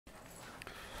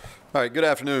All right, good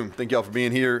afternoon. Thank y'all for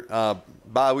being here.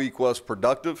 Bye week was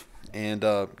productive and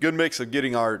good mix of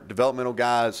getting our developmental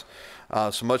guys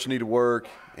some much needed work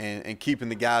and keeping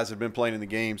the guys that have been playing in the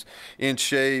games in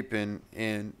shape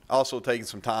and also taking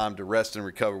some time to rest and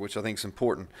recover, which I think is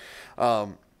important.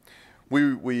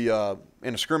 We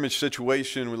in a scrimmage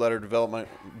situation, we let our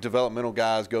developmental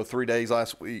guys go 3 days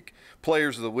last week.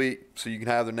 Players of the week, so you can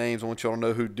have their names. I want y'all to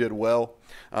know who did well.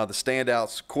 The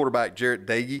standouts, quarterback Jarrett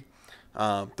Dagey.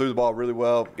 Threw the ball really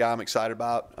well. Guy I'm excited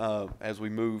about as we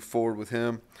move forward with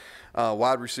him.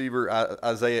 Wide receiver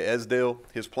Isaiah Esdale.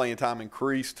 His playing time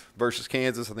increased versus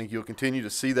Kansas. I think you'll continue to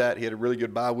see that. He had a really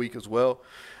good bye week as well.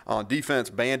 On defense,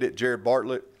 bandit Jared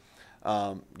Bartlett.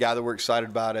 Guy that we're excited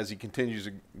about as he continues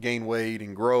to gain weight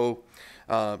and grow.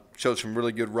 Showed some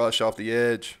really good rush off the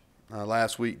edge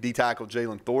last week. D-tackle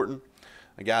Jalen Thornton,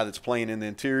 a guy that's playing in the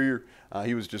interior.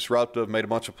 He was disruptive, made a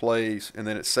bunch of plays. And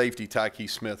then at safety, Tyke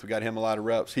Smith. We got him a lot of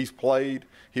reps. He's played.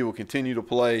 He will continue to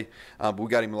play. But we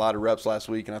got him a lot of reps last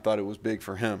week, and I thought it was big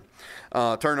for him.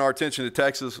 Turning our attention to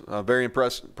Texas, a very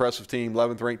impressive team,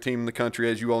 11th ranked team in the country,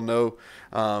 as you all know.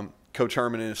 Coach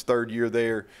Herman in his third year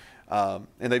there. And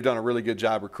they've done a really good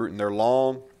job recruiting. They're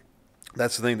long.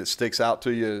 That's the thing that sticks out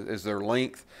to you is their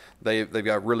length. They've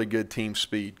got really good team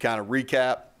speed. Kind of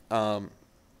recap.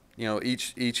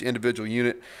 Each individual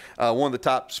unit. One of the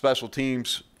top special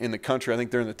teams in the country. I think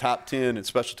they're in the top 10 in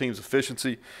special teams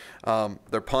efficiency.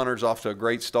 Their punter's off to a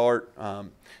great start. I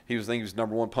think he was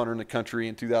 #1 punter in the country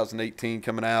in 2018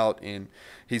 coming out, and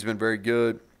he's been very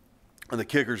good. And the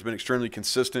kicker's been extremely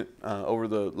consistent over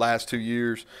the last 2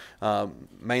 years,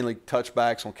 mainly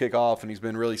touchbacks on kickoff, and he's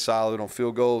been really solid on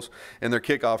field goals. And their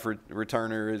kickoff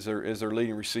returner is their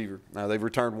leading receiver. They've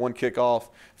returned one kickoff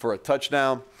for a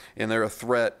touchdown, and they're a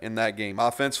threat in that game.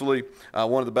 Offensively,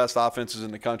 one of the best offenses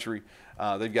in the country.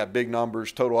 They've got big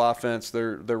numbers, total offense.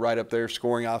 They're right up there.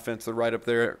 Scoring offense, they're right up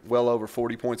there, well over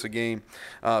 40 points a game.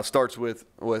 Starts with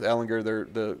Ellinger,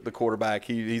 the quarterback.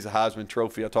 He's a Heisman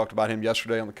Trophy. I talked about him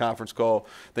yesterday on the conference call.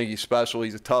 I think he's special.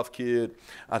 He's a tough kid.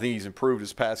 I think he's improved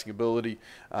his passing ability.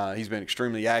 He's been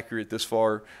extremely accurate this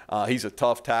far. He's a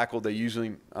tough tackle. They use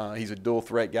him. He's a dual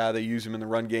threat guy. They use him in the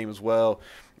run game as well.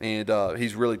 And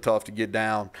he's really tough to get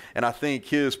down. And I think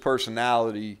his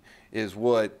personality is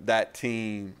what that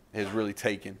team has really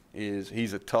taken.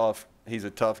 He's a tough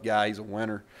guy. He's a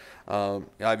winner.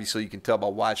 Obviously, you can tell by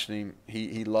watching him.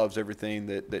 He loves everything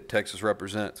that Texas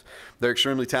represents. They're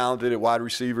extremely talented at wide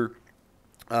receiver.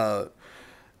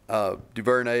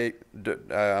 Duvernay,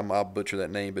 I'll butcher that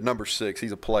name, but number 6,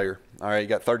 he's a player. All right, he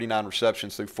got 39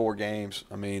 receptions through 4 games.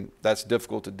 I mean, that's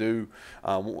difficult to do.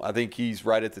 I think he's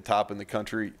right at the top in the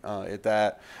country at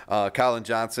that. Kylan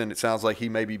Johnson, it sounds like he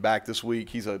may be back this week.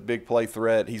 He's a big play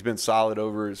threat. He's been solid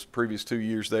over his previous 2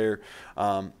 years there.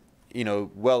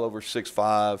 Well over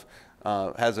 6'5".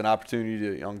 Has an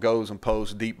opportunity to goes and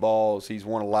posts, deep balls. He's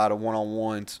won a lot of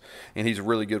one-on-ones, and he's a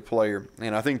really good player.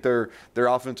 And I think their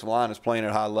offensive line is playing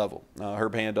at a high level.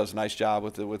 Herb Hand does a nice job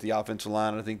with the offensive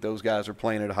line, and I think those guys are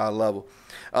playing at a high level.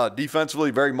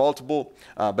 Defensively, very multiple,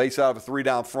 based out of a 3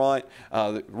 down front,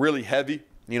 really heavy.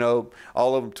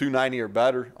 All of them 290 or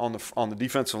better on the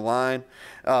defensive line.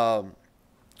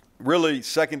 Really,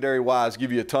 secondary-wise,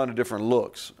 give you a ton of different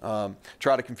looks.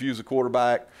 Try to confuse the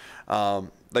quarterback.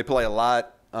 They play a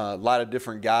lot of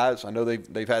different guys. I know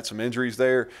they've had some injuries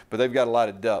there, but they've got a lot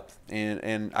of depth.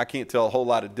 And I can't tell a whole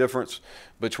lot of difference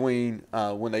between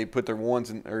when they put their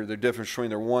ones or the difference between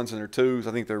their ones and their twos.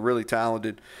 I think they're really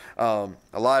talented. A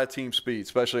lot of team speed,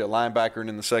 especially a linebacker and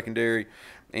in the secondary.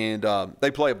 And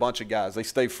they play a bunch of guys. They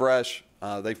stay fresh.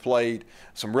 They've played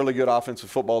some really good offensive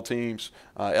football teams,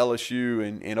 LSU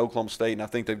and Oklahoma State, and I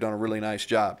think they've done a really nice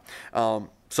job.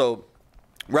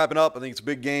 Wrapping up, I think it's a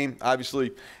big game.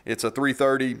 Obviously, it's a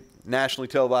 3:30 nationally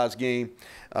televised game.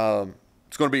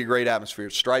 It's going to be a great atmosphere.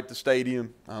 Stripe the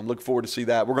stadium. I'm looking forward to see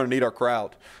that. We're going to need our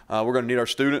crowd. We're going to need our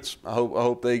students. I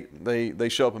hope they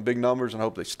show up in big numbers, and I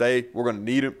hope they stay. We're going to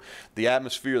need them. The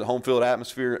atmosphere, the home field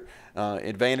atmosphere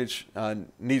advantage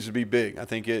needs to be big. I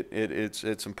think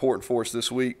it's important for us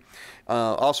this week.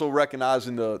 Also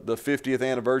recognizing the 50th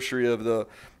anniversary of the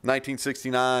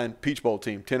 1969 Peach Bowl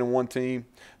team, 10-1 team.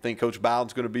 I think Coach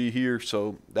Bowden's going to be here,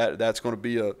 so that's going to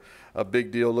be a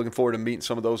big deal. Looking forward to meeting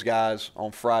some of those guys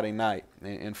on Friday night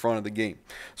in front of the game.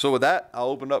 So with that, I'll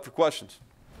open it up for questions.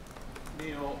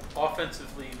 Neal,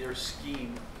 offensively, their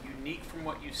scheme, unique from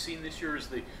what you've seen this year, is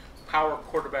the power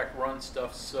quarterback run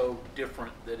stuff so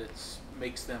different that it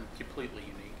makes them completely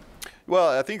unique?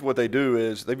 Well, I think what they do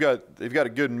is they've got a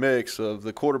good mix of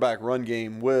the quarterback run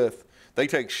game with they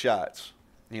take shots.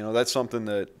 You know, that's something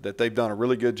that they've done a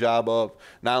really good job of,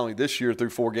 not only this year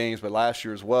through 4 games, but last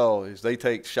year as well, is they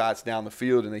take shots down the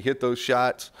field and they hit those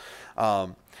shots.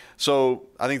 So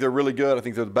I think they're really good. I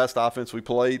think they're the best offense we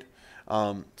played.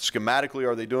 Schematically,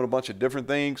 are they doing a bunch of different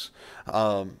things?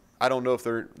 I don't know if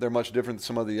they're much different than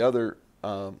some of the other,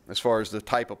 as far as the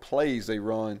type of plays they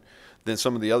run, than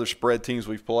some of the other spread teams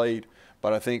we've played.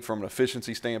 But I think from an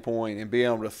efficiency standpoint and being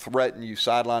able to threaten you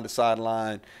sideline to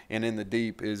sideline and in the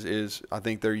deep is I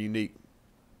think they're unique.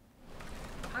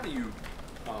 How do you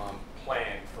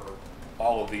plan for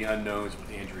all of the unknowns with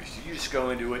injuries? Do you just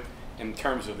go into it in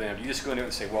terms of them? Do you just go into it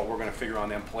and say, well, we're going to figure on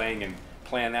them playing and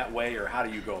plan that way, or how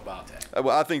do you go about that?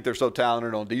 Well, I think they're so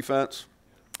talented on defense,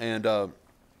 and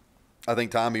I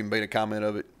think Tom even made a comment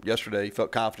of it yesterday. He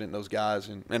felt confident in those guys,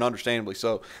 and understandably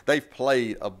so. They've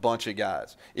played a bunch of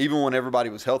guys. Even when everybody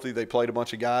was healthy, they played a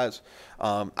bunch of guys.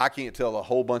 I can't tell a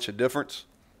whole bunch of difference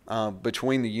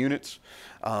between the units.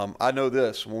 I know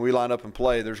this. When we line up and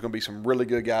play, there's going to be some really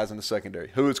good guys in the secondary.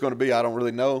 Who it's going to be, I don't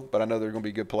really know, but I know they're going to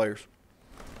be good players.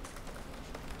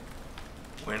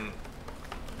 When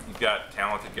you've got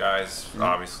talented guys,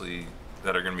 obviously,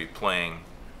 that are going to be playing,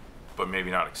 but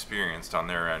maybe not experienced on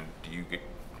their end,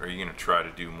 are you going to try to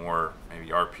do more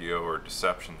maybe RPO or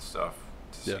deception stuff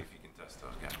to see if you can test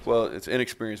those guys? Well, it's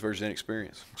inexperience versus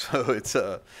inexperience. So it's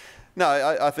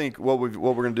no, I think what we're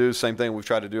going to do is the same thing we've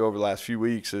tried to do over the last few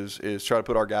weeks is try to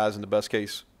put our guys in the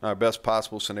best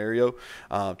possible scenario.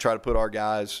 Try to put our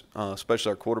guys,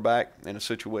 especially our quarterback, in a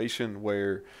situation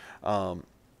where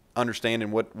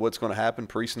understanding what's going to happen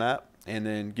pre-snap, and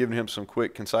then giving him some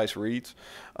quick, concise reads.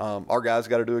 Our guys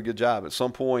got to do a good job. At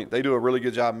some point, they do a really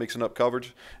good job mixing up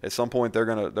coverage. At some point, they're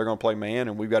gonna play man,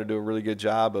 and we've got to do a really good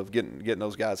job of getting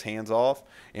those guys hands off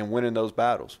and winning those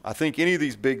battles. I think any of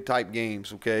these big type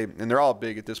games, okay, and they're all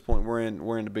big at this point. We're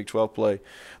in the Big 12 play,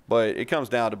 but it comes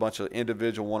down to a bunch of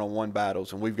individual one-on-one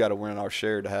battles, and we've got to win our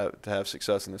share to have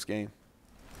success in this game.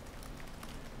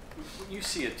 When you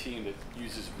see a team that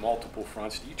uses multiple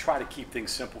fronts, do you try to keep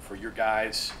things simple for your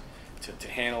guys to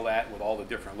handle that with all the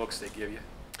different looks they give you?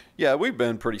 Yeah, we've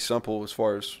been pretty simple as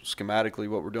far as schematically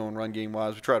what we're doing run game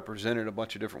wise. We try to present it a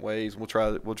bunch of different ways. We'll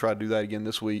try to do that again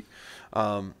this week.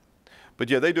 But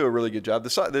yeah, they do a really good job.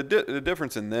 The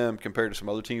difference in them compared to some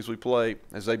other teams we play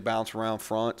is they bounce around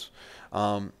fronts,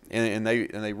 and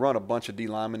they run a bunch of D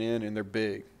linemen in, and they're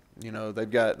big. You know, they've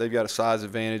got a size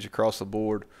advantage across the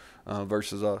board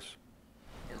versus us.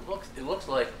 It looks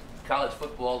like college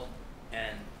football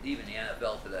and even the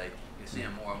NFL today, you're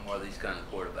seeing more and more of these kind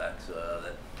of quarterbacks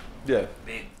that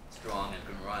big, strong, and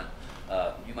can run.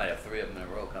 You might have 3 of them in a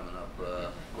row coming up.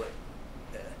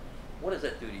 What does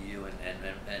that do to you, and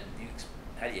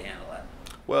how do you handle that?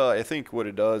 Well, I think what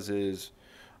it does is,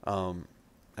 and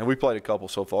we played a couple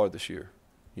so far this year.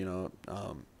 You know,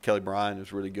 Kelly Bryant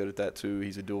is really good at that too.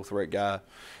 He's a dual threat guy,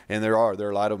 and there are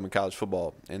a lot of them in college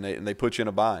football, and they put you in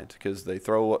a bind because they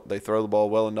throw the ball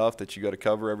well enough that you got to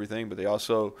cover everything, but they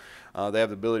also they have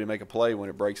the ability to make a play when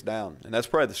it breaks down, and that's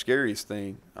probably the scariest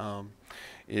thing.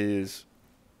 Is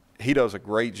he does a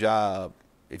great job.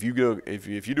 If you do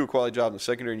a quality job in the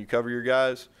secondary and you cover your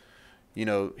guys, you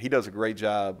know, he does a great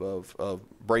job of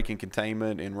breaking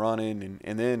containment and running,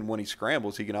 and then when he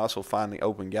scrambles, he can also find the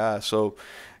open guy. So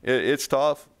it's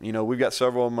tough. You know, we've got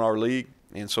several of them in our league,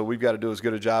 and so we've got to do as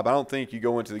good a job. I don't think you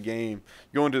go into the game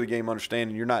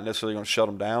understanding you're not necessarily going to shut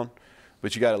them down,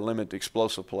 but you got to limit the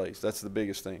explosive plays. That's the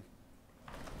biggest thing.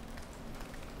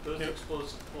 Those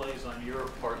explosive plays on your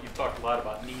part, you've talked a lot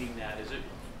about needing that.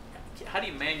 How do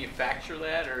you manufacture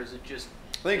that, or is it just?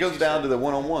 I think it goes down to the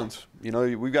one-on-ones. You know,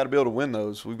 we've got to be able to win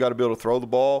those. We've got to be able to throw the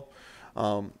ball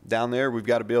down there. We've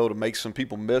got to be able to make some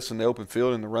people miss in the open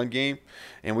field in the run game,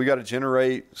 and we got to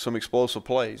generate some explosive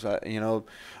plays.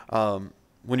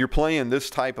 When you're playing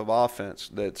this type of offense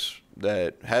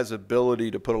that has ability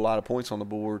to put a lot of points on the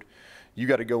board, you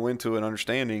got to go into it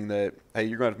understanding that, hey,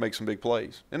 you're going to have to make some big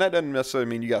plays. And that doesn't necessarily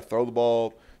mean you got to throw the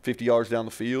ball 50 yards down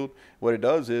the field. What it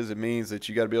does is it means that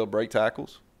you got to be able to break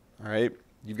tackles, all right?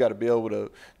 You've got to be able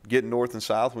to get north and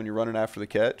south when you're running after the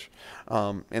catch.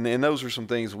 And those are some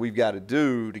things we've got to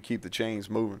do to keep the chains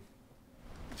moving.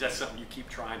 Is that something you keep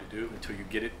trying to do until you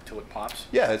get it, until it pops?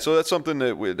 Yeah, so that's something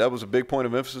that was a big point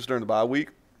of emphasis during the bye week.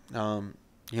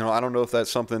 You know, I don't know if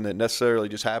that's something that necessarily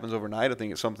just happens overnight. I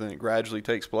think it's something that gradually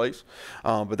takes place.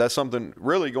 But that's something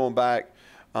really going back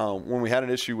when we had an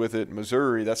issue with it in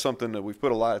Missouri, that's something that we've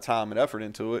put a lot of time and effort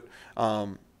into it.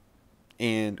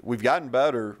 And we've gotten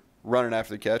better running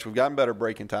after the catch. We've gotten better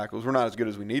breaking tackles. We're not as good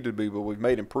as we need to be, but we've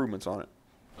made improvements on it.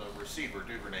 The receiver,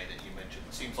 Duvernay, that you mentioned,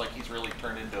 seems like he's really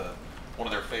turned into one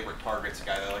of their favorite targets, a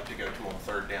guy they like to go to on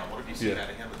 3rd down. What have you seen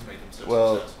out of him that's made him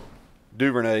so successful?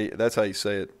 Duvernay, that's how you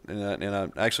say it, and I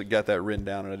actually got that written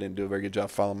down, and I didn't do a very good job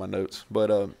following my notes. But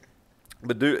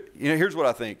here's what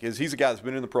I think is he's a guy that's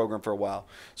been in the program for a while.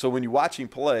 So when you watch him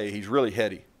play, he's really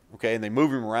heady, okay, and they move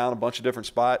him around a bunch of different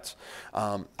spots.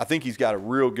 I think he's got a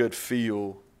real good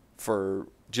feel for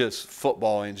just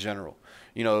football in general.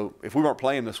 If we weren't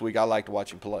playing this week, I like to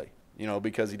watch him play.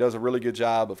 Because he does a really good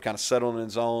job of kind of settling in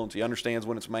zones. He understands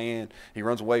when it's man. He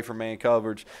runs away from man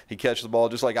coverage. He catches the ball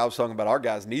just like I was talking about our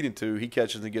guys needing to. He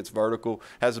catches and gets vertical,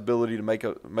 has the ability to make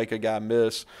a guy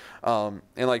miss. And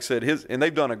like I said,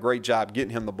 they've done a great job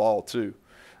getting him the ball too,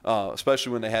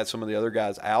 especially when they had some of the other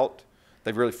guys out.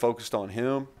 They've really focused on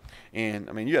him.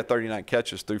 And, I mean, you had 39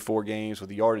 catches through 4 games with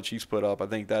the yardage he's put up. I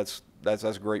think that's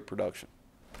great production.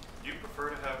 Do you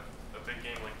prefer to have a big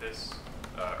game like this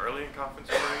early in conference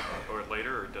play or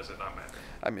later, or does it not matter?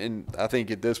 I mean, I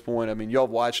think at this point, y'all have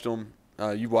watched them.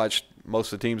 You've watched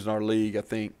most of the teams in our league. I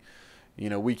think,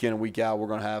 week in and week out, we're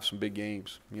going to have some big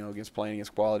games, playing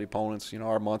against quality opponents.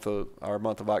 Our month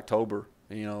of October,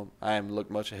 I haven't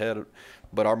looked much ahead,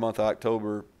 but our month of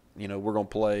October, we're going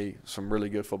to play some really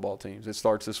good football teams. It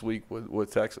starts this week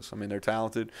with Texas. I mean, they're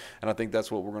talented, and I think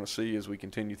that's what we're going to see as we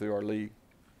continue through our league.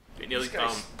 Hey, Neal,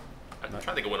 I'm trying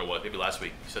to think of when it was. Maybe last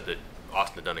week you said that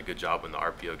Austin had done a good job in the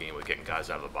RPO game with getting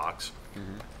guys out of the box.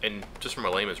 Mm-hmm. And just from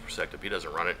a layman's perspective, he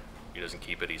doesn't run it. He doesn't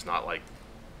keep it. He's not like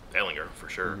Ellinger for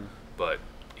sure. Mm-hmm. But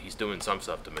he's doing some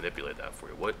stuff to manipulate that for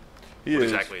you. What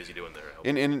exactly is he doing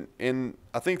there? And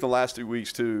I think the last 2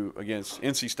 weeks, too, against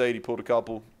NC State, he pulled a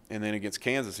couple. And then against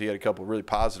Kansas, he had a couple of really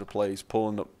positive plays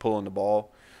pulling the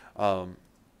ball. And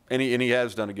he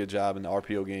has done a good job in the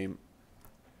RPO game.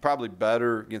 Probably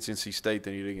better against NC State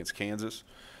than he did against Kansas.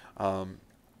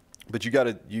 But you got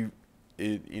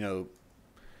to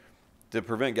to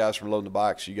prevent guys from loading the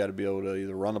box, you got to be able to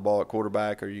either run the ball at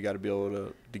quarterback or you got to be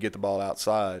able to get the ball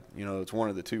outside. It's one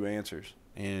of the two answers.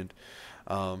 And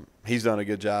he's done a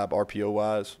good job RPO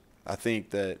wise. I think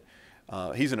that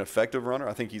he's an effective runner.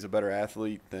 I think he's a better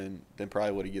athlete than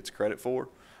probably what he gets credit for.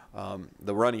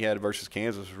 The run he had versus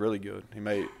Kansas was really good.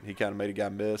 He kind of made a guy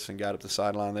miss and got up the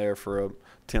sideline there for a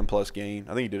 10-plus gain.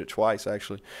 I think he did it twice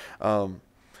actually.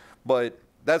 But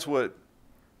that's when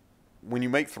you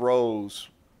make throws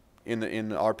in the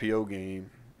RPO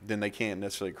game, then they can't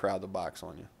necessarily crowd the box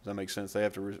on you. Does that make sense? They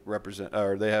have to represent,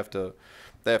 or they have to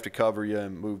cover you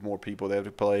and move more people. They have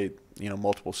to play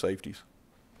multiple safeties.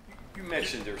 You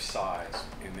mentioned their size,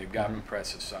 and they've got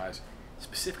impressive size.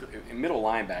 Specifically, in middle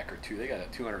linebacker too, they got a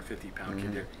 250-pound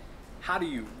kid there. How do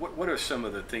you? What are some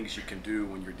of the things you can do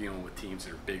when you're dealing with teams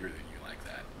that are bigger than you like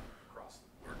that across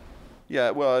the board? Yeah,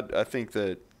 well, I think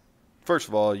that first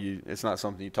of all, it's not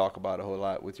something you talk about a whole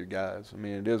lot with your guys. I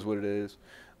mean, it is what it is.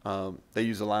 They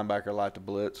use the linebacker a lot to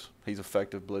blitz. He's an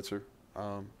effective blitzer,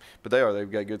 but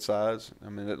they've got good size. I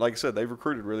mean, like I said, they've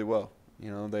recruited really well.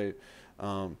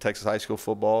 Texas high school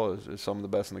football is some of the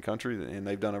best in the country, and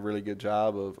they've done a really good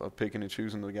job of picking and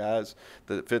choosing the guys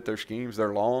that fit their schemes.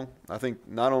 They're long. I think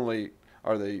not only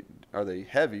are they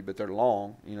heavy, but they're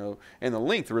long. And the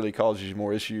length really causes you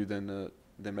more issue than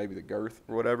maybe the girth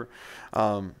or whatever.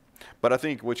 But I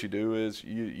think what you do is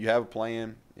you have a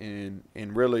plan, and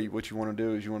really what you want to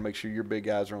do is you want to make sure your big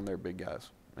guys are on their big guys,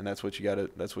 and that's what you got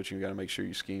to make sure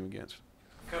you scheme against.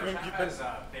 Coach, how has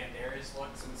Banderas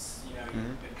looked since you've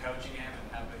been coaching him,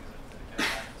 and how big is it to get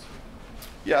back this week?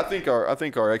 Yeah, I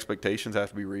think our expectations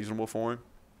have to be reasonable for him.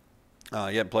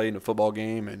 He hadn't played in a football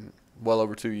game in well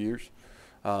over 2 years,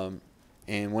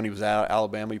 and when he was out at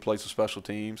Alabama, he played some special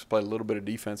teams, played a little bit of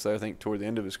defense there, I think, toward the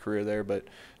end of his career there, but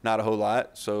not a whole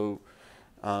lot. So,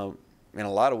 in a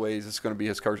lot of ways, it's going to be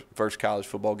his first college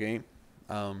football game.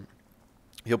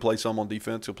 He'll play some on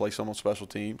defense. He'll play some on special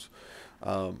teams.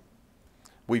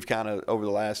 We've kind of, over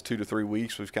the last 2 to 3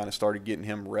 weeks, we've kind of started getting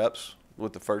him reps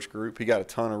with the first group. He got a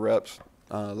ton of reps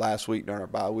last week during our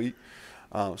bye week.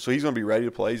 So he's going to be ready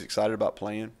to play. He's excited about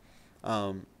playing.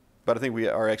 But I think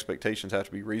our expectations have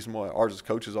to be reasonable. Ours as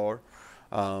coaches are.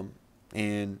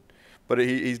 But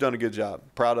he's done a good job.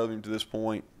 Proud of him to this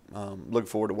point. Looking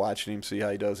forward to watching him, see how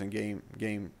he does in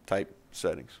game-type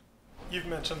settings. You've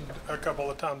mentioned a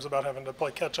couple of times about having to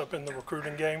play catch-up in the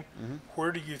recruiting game. Mm-hmm.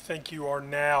 Where do you think you are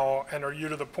now, and are you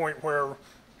to the point where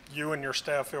you and your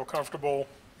staff feel comfortable,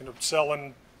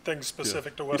 selling things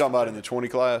specific to West You're talking about in the 20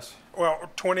 class?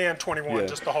 Well, 20 and 21,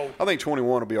 just the whole. I think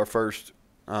 21 will be our first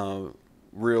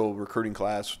real recruiting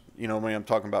class. I'm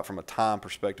talking about from a time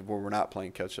perspective where we're not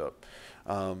playing catch-up.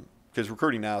 Because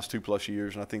recruiting now is 2+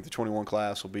 years, and I think the 21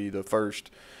 class will be the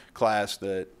first class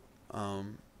that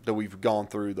we've gone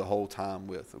through the whole time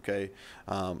with. Okay,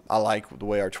 I like the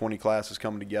way our 20 class is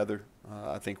coming together.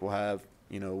 I think we'll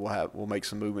make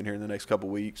some movement here in the next couple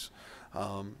of weeks.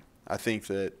 I think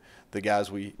that the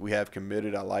guys we have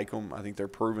committed, I like them. I think they're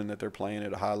proving that they're playing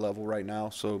at a high level right now.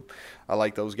 So I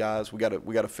like those guys. We got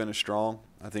to finish strong.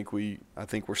 I think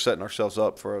we're setting ourselves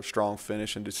up for a strong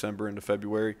finish in December into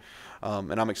February,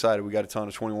 and I'm excited. We got a ton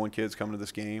of 21 kids coming to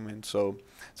this game, and so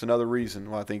it's another reason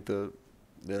why I think the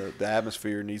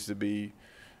atmosphere needs to be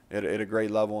at a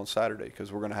great level on Saturday,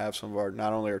 because we're going to have some of our,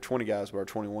 not only our 20 guys, but our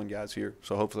 21 guys here.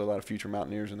 So hopefully a lot of future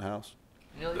Mountaineers in the house.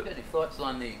 Neal, you got any thoughts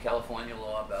on the California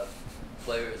law about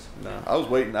players? No, I was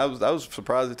waiting. I was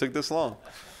surprised it took this long.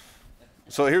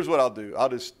 So here's what I'll do.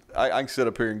 I can sit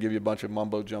up here and give you a bunch of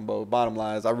mumbo jumbo. Bottom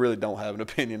line is I really don't have an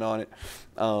opinion on it.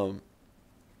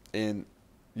 And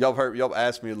y'all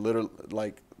asked me literally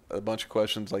like a bunch of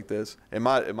questions like this, and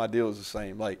my deal is the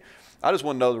same. Like, I just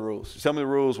want to know the rules. Tell me the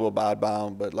rules, we'll abide by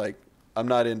them. But like, I'm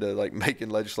not into like making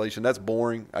legislation. That's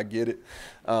boring. I get it.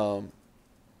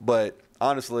 But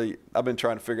honestly, I've been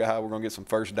trying to figure out how we're going to get some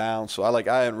first downs. So I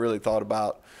hadn't really thought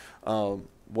about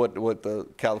what the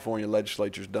California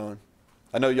legislature's done.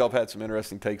 I know y'all have had some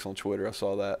interesting takes on Twitter. I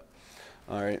saw that.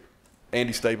 All right.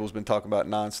 Andy Staples been talking about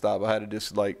nonstop. I had to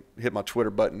just like hit my Twitter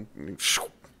button.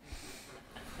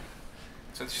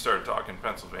 Since you started talking,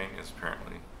 Pennsylvania's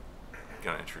apparently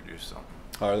going to introduce them.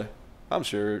 Are they? I'm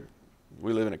sure.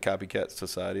 We live in a copycat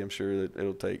society. I'm sure that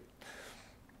it'll take.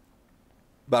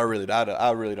 But I really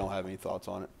don't have any thoughts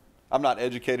on it. I'm not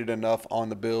educated enough on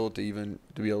the bill to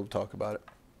be able to talk about it.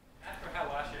 After how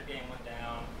last year's game went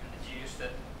down and the juice that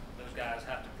those guys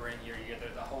have to bring year to year,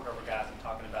 the holdover guys I'm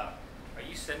talking about, are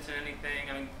you sensing anything?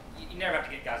 I mean, you never have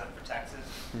to get guys up for Texas,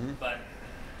 but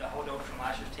the holdover from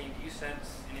last year's team, do you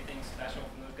sense anything special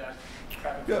from those guys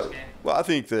prepping for this game? Well, I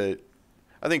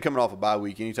think coming off a bye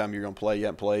week, anytime you're going to play, you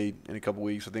haven't played in a couple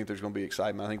weeks, I think there's going to be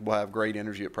excitement. I think we'll have great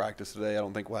energy at practice today. I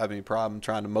don't think we'll have any problem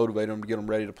trying to motivate them to get them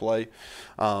ready to play.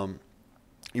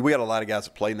 We got a lot of guys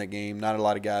that played in that game, not a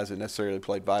lot of guys that necessarily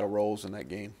played vital roles in that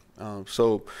game.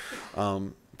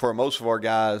 For most of our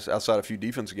guys, outside a few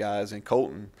defensive guys in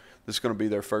Colton, this is going to be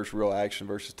their first real action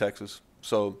versus Texas.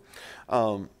 So,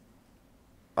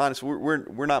 honestly,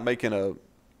 we're not making a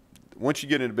 – once you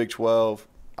get into Big 12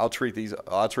 – I'll treat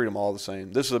them all the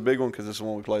same. This is a big one because this is the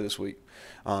one we play this week.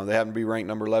 They happen to be ranked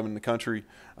number 11 in the country.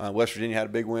 West Virginia had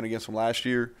a big win against them last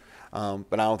year, but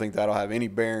I don't think that'll have any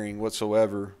bearing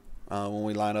whatsoever when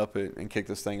we line up and kick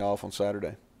this thing off on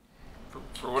Saturday.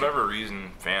 For whatever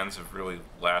reason, fans have really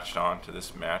latched on to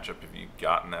this matchup. Have you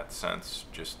gotten that sense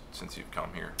just since you've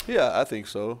come here? Yeah, I think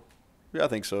so. I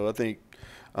think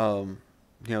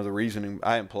the reasoning,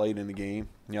 I haven't played in the game.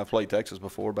 I've played Texas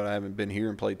before, but I haven't been here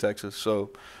and played Texas.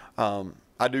 So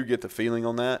I do get the feeling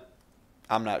on that.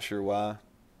 I'm not sure why.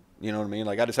 You know what I mean?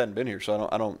 Like, I just hadn't been here, so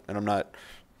and I'm not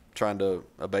trying to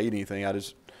abate anything. I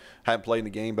just haven't played in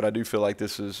the game, but I do feel like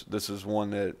this is one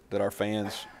that our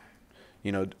fans,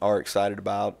 are excited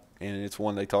about, and it's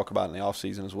one they talk about in the off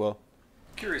season as well.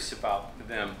 Curious about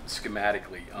them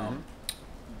schematically.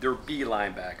 Their B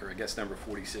linebacker, I guess number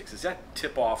 46, does that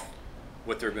tip off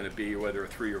what they're going to be, whether a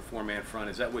 3 or 4 man front?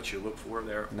 Is that what you look for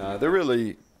there? No, they're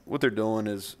really what they're doing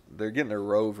is they're getting their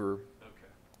rover. Okay.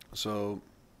 So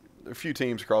there are a few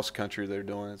teams across the country that are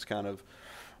doing it. It's kind of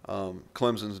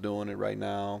Clemson's doing it right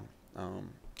now.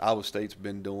 Iowa State's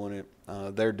been doing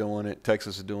it. They're doing it.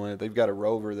 Texas is doing it. They've got a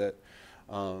rover that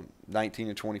 19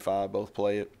 and 25 both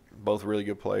play it. Both really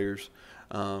good players.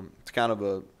 It's kind of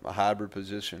a hybrid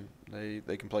position.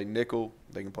 They can play nickel.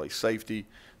 They can play safety.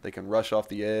 They can rush off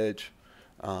the edge.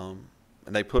 And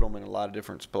they put them in a lot of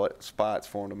different spots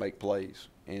for them to make plays.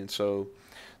 And so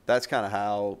that's kind of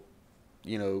how,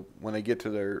 when they get to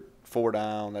their 4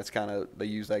 down, that's kind of they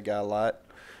use that guy a lot.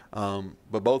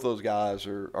 But both those guys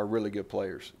are really good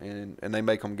players, and they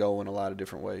make them go in a lot of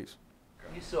different ways.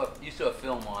 You saw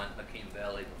film on Hakeem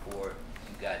Bailey before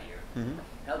you got here. Mm-hmm.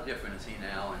 How different is he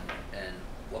now, and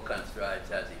what kind of strides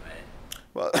has he made?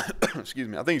 Well, excuse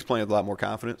me. I think he's playing with a lot more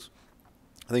confidence.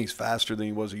 I think he's faster than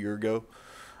he was a year ago.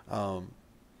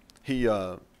 He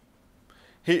and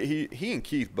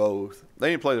Keith both,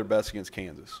 they didn't play their best against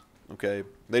Kansas. Okay,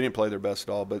 they didn't play their best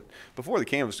at all. But before the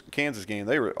Kansas game,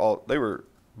 they were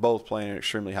both playing at an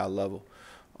extremely high level.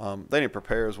 They didn't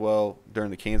prepare as well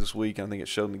during the Kansas week, and I think it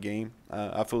showed in the game.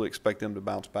 I fully expect them to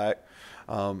bounce back.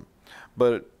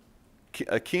 But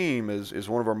Akeem is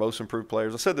one of our most improved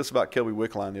players. I said this about Kelby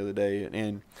Wickline the other day,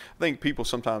 and I think people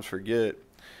sometimes forget.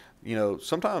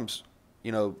 Sometimes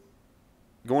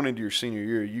going into your senior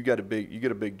year, you get a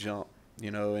big jump.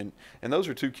 And those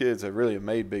are 2 kids that really have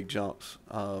made big jumps.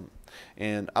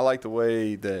 And I like the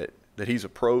way that he's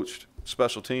approached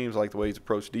special teams. I like the way he's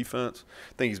approached defense.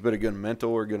 I think he's been a good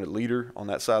mentor, a good leader on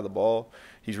that side of the ball.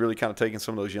 He's really kind of taken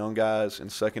some of those young guys in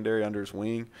secondary under his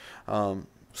wing.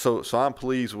 So I'm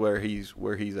pleased where he's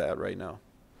at right now.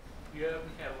 You haven't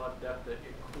had a lot of depth at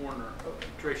your corner.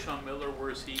 Trayshawn Miller, where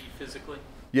is he physically?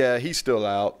 Yeah, he's still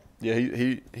out. Yeah,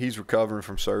 he's recovering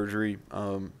from surgery.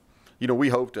 We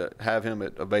hope to have him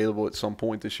available at some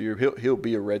point this year. He'll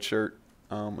be a redshirt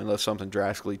unless something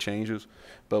drastically changes.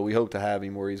 But we hope to have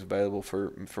him where he's available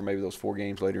for maybe those 4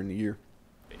 games later in the year.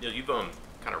 You've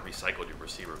kind of recycled your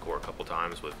receiver core a couple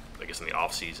times with, I guess, in the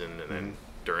off season and then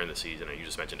during the season. And you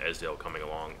just mentioned Esdale coming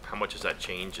along. How much has that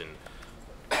changed? And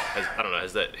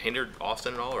has that hindered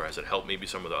Austin at all, or has it helped maybe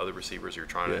some of the other receivers you're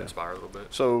trying to inspire a little bit?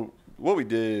 So what we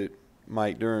did,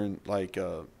 Mike, during like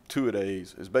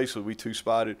 2-a-days is basically we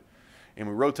 2-spotted, and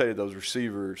we rotated those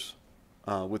receivers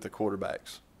with the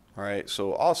quarterbacks. All right,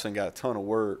 so Austin got a ton of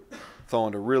work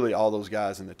throwing to really all those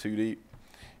guys in the 2-deep,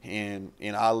 and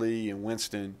Ali and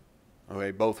Winston,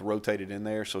 okay, both rotated in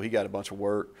there, so he got a bunch of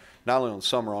work, not only on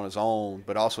summer on his own,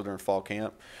 but also during fall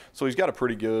camp. So he's got a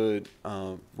pretty good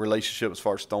relationship as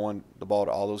far as throwing the ball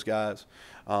to all those guys.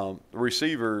 The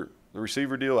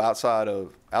receiver deal outside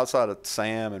of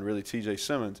Sam and really T.J.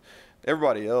 Simmons,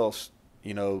 everybody else,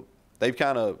 they've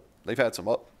had some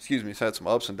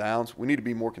ups and downs. We need to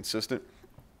be more consistent.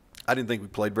 I didn't think we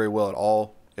played very well at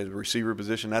all at the receiver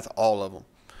position. That's all of them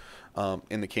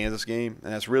in the Kansas game,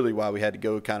 and that's really why we had to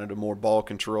go kind of to more ball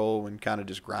control and kind of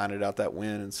just grind it out that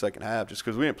win in the second half, just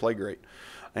because we didn't play great.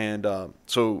 And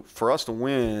so for us to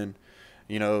win,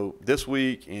 this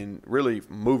week and really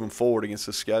moving forward against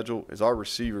the schedule is our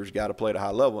receivers got to play at a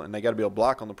high level, and they got to be able to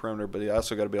block on the perimeter, but they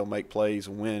also got to be able to make plays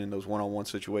and win in those one-on-one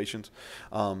situations.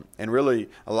 And really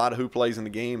a lot of who plays in the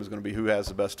game is going to be who has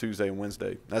the best Tuesday and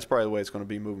Wednesday. That's probably the way it's going to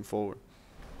be moving forward.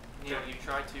 Neal, you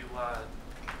try to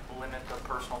limit the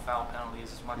personal foul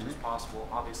penalties as much as possible.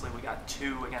 Obviously, we got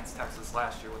 2 against Texas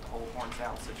last year with the whole horns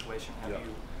down situation. Have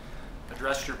you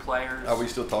addressed your players? Are we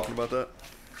still talking about that?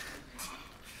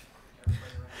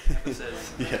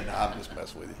 I'm just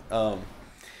messing with you.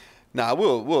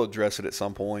 We'll address it at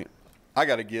some point. I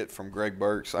got to get from Greg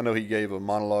Burks. I know he gave a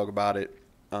monologue about it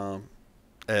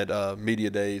at media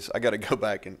days. I got to go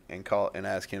back and call and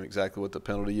ask him exactly what the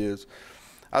penalty is.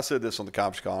 I said this on the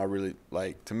conference call. I really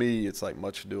to me, it's like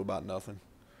much ado about nothing.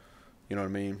 You know what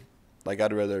I mean? Like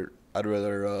I'd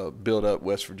rather build up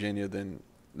West Virginia than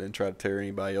try to tear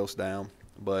anybody else down.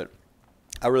 But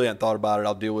I really hadn't thought about it.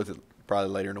 I'll deal with it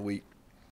probably later in the week.